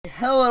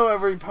Hello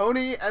every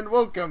pony, and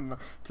welcome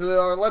to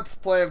our Let's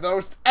Play of the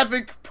most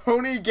epic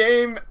pony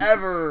game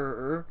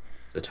ever!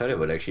 The title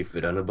would actually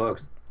fit on the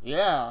box.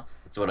 Yeah.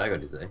 That's what I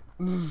got to say.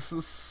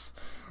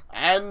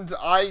 And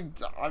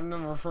I've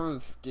never heard of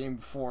this game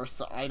before,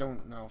 so I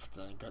don't know if it's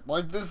any good.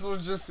 Like, this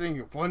was just saying,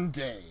 one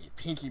day,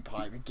 Pinkie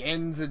Pie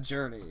begins a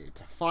journey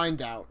to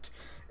find out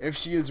if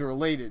she is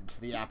related to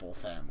the Apple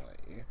family.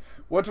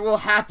 What will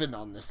happen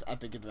on this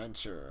epic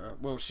adventure?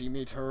 Will she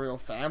meet her real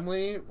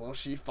family? Will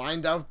she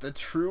find out the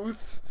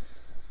truth?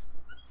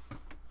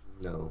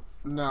 No.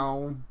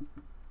 No.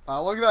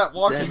 Look at that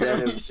walk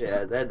animation.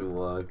 Yeah, that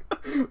walk.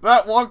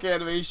 That walk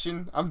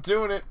animation. I'm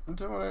doing it.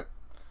 Da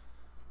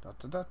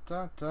da da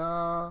da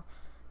da.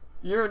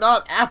 You're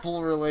not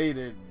Apple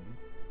related.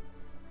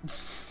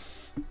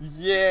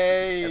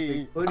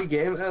 Yay! Epic pony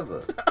game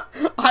ever.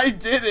 I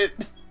did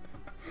it.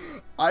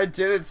 I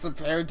did it,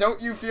 Sapir. Don't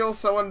you feel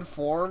so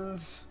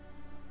informed?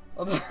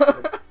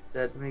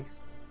 that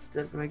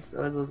makes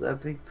all those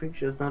epic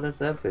pictures not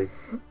as epic.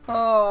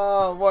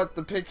 Oh, what,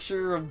 the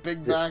picture of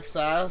Big Mac's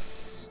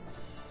ass?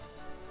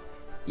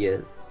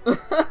 Yes.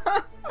 I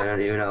don't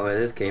even know where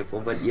this came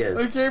from, but yes.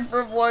 It came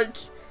from, like,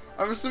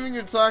 I'm assuming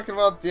you're talking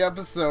about the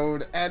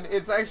episode, and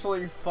it's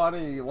actually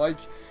funny. Like,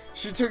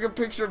 she took a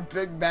picture of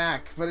Big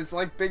Mac, but it's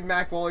like Big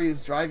Mac while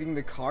he's driving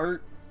the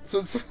cart, so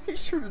it's a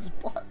picture of his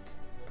butt.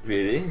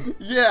 Really?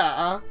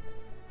 Yeah.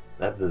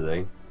 That's the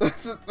thing.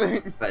 That's the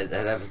thing. But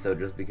that episode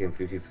just became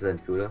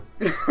 50% cooler.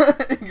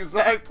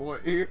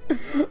 Exactly.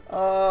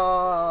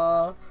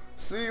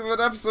 See,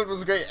 that episode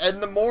was great,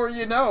 and the more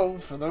you know,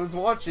 for those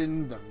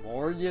watching, the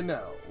more you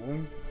know.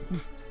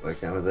 For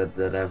example,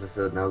 that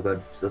episode now got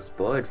so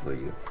spoiled for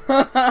you.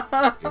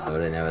 Even though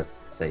they never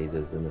say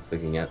this in the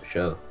freaking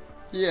show.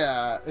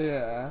 Yeah.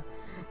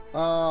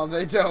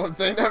 They don't.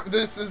 They never.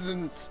 This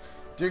isn't.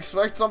 Do you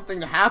expect something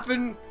to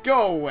happen?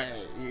 Go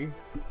away.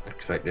 I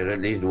expected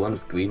at least one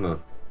screamer.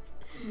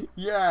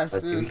 Yes.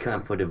 But we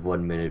can't put a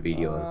 1 minute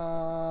video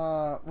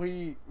on.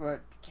 We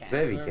can't.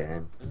 Very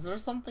can. Is there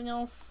something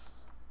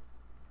else?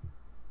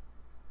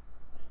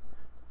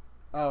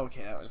 Oh,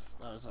 okay, that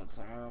was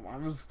outside my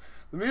room.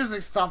 The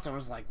music stopped. I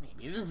was like,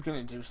 maybe it is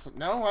gonna do something.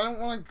 No, I don't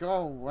want to go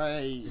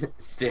away.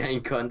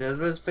 Staring contest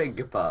with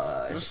Pinkie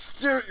Pie. Just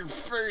stare at your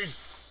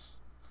face.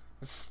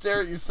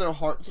 Stare at you so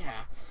hard.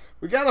 Yeah.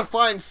 We gotta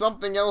find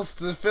something else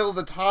to fill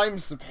the time,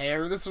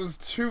 Sapir. This was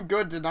too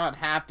good to not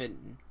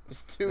happen. It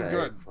was too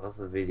good. Pause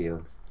the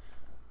video.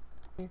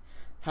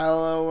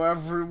 Hello,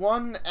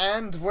 everyone,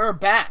 and we're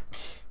back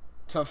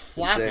to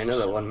Flappyshy.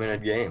 Another 1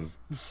 minute game.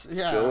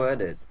 Yeah. Go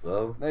at it,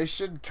 bro. They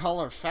should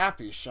color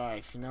Flappyshy,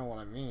 if you know what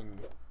I mean.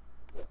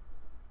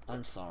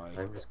 I'm sorry.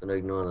 I'm just gonna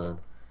ignore that.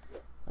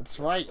 That's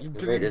right.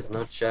 Wait, it's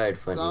not child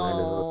friendly.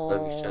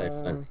 It's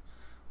child friendly.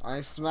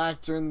 I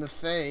smacked her in the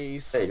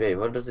face. Wait,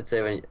 what does it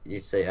say when you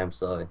say I'm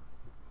sorry?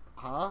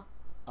 Huh?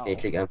 Oh. You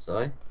click I'm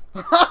sorry?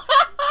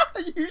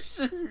 you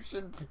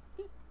should be.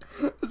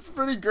 It's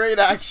pretty great,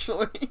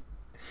 actually.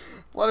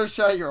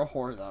 Fluttershy, you're a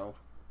whore, though.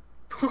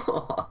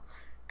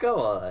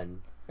 Go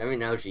on. I mean,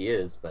 now she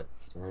is, but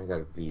she don't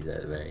gotta be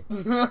that way.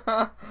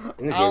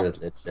 I'm gonna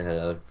give it the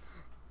hell out.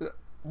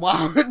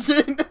 Wow, it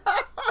did.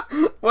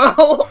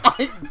 Well,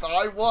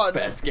 I won.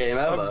 Best game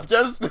ever.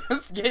 Just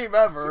best game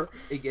ever.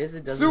 I guess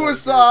it doesn't.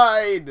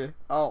 Suicide.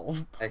 Oh.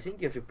 I think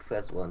you have to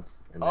press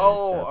once. And then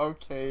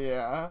okay,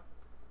 yeah.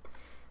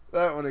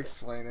 That would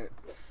explain it.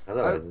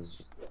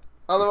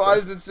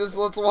 Otherwise, it's just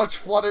let's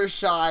watch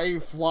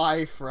Fluttershy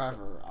fly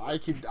forever. I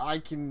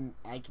can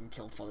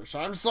kill Fluttershy.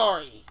 I'm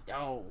sorry.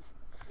 No.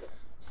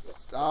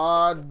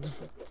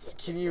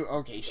 Can you?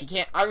 Okay, she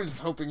can't. I was just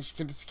hoping she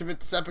could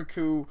commit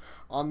seppuku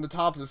on the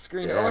top of the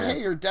screen. Yeah. Oh, hey,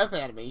 your death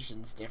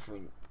animation's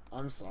different.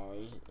 I'm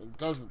sorry. That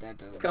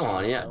doesn't. Come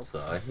on, yeah, I'm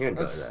sorry. You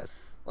know that.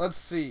 Let's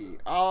see.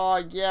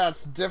 Yeah,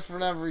 it's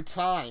different every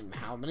time.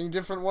 How many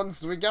different ones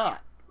do we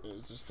got?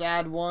 There's a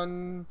sad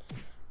one.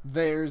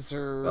 There's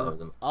her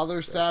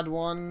other sad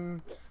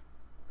one.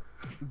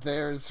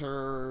 There's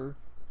her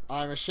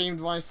I'm ashamed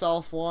of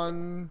myself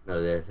one.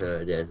 No, there's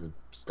a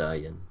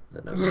stallion.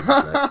 There's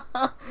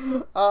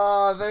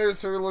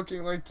her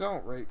looking like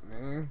don't rape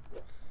me.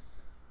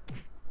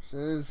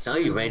 No,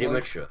 you made it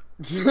mature.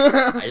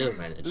 I just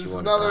made it.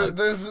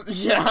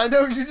 Yeah, I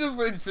know you just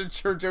made some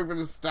church over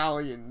to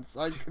stallions.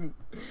 I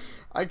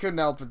couldn't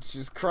help it.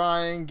 She's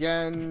crying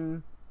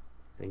again.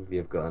 I think we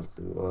have gone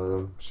through all of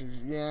them.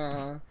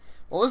 Yeah.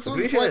 Well, this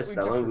one's slightly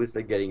different. Someone who's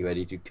like getting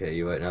ready to kill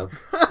you right now.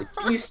 Like,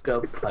 please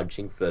stop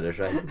punching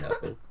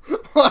Fluttershy.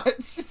 What?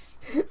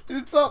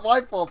 It's not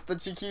my fault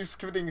that she keeps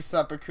committing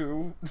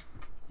seppuku.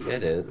 Yeah,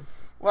 it is.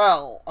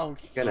 Well,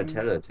 okay. You're gonna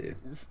tell her to.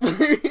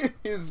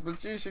 But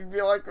she should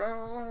be like, I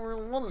don't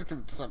really want to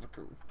commit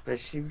seppuku. But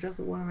she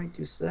doesn't want to make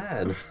you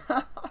sad.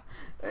 I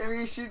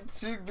mean, she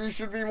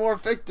should be more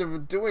effective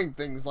at doing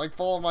things like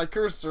follow my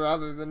cursor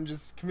rather than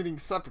just committing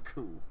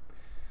seppuku.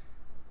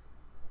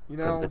 You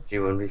know? But she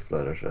wouldn't be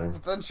Fluttershy.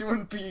 But then she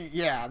wouldn't be,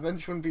 then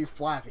she wouldn't be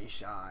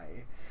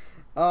Flappyshy.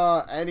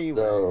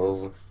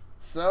 Anyways.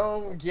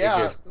 So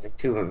yeah. Just like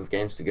 2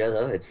 games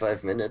together, it's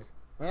 5 minutes.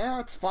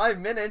 Yeah, it's 5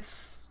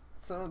 minutes.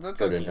 So that's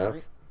good okay, enough.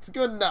 right? It's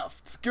good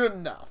enough. It's good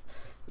enough.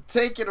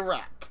 Take it a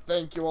wrap.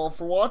 Thank you all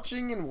for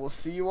watching, and we'll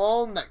see you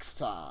all next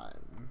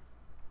time.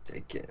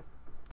 Take care.